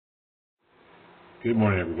Good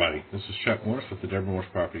morning, everybody. This is Chuck Morris with the Deborah Morris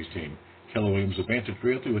Properties team. Keller Williams Advantage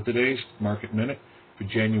Realty with today's Market Minute for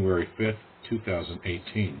January 5th,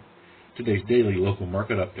 2018. Today's daily local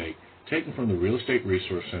market update, taken from the Real Estate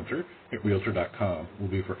Resource Center at Realtor.com, will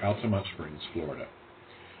be for Altamonte Springs, Florida.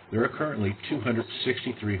 There are currently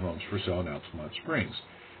 263 homes for sale in Altamonte Springs.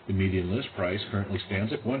 The median list price currently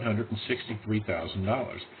stands at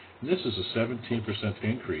 $163,000. This is a 17%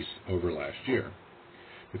 increase over last year.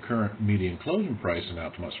 The current median closing price in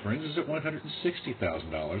Altamonte Springs is at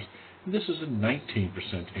 $160,000, and this is a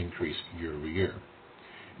 19% increase year over year.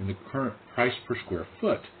 And the current price per square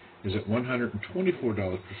foot is at $124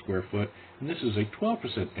 per square foot, and this is a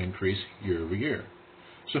 12% increase year over year.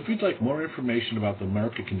 So if you'd like more information about the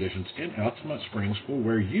market conditions in Altamonte Springs or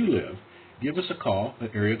where you live, give us a call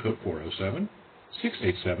at area code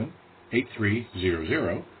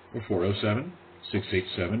 407-687-8300 or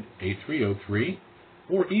 407-687-8303,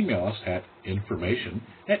 or email us at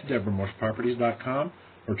information@DeborahMorseProperties.com,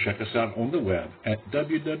 or check us out on the web at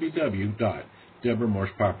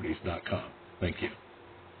www.DeborahMorseProperties.com. Thank you.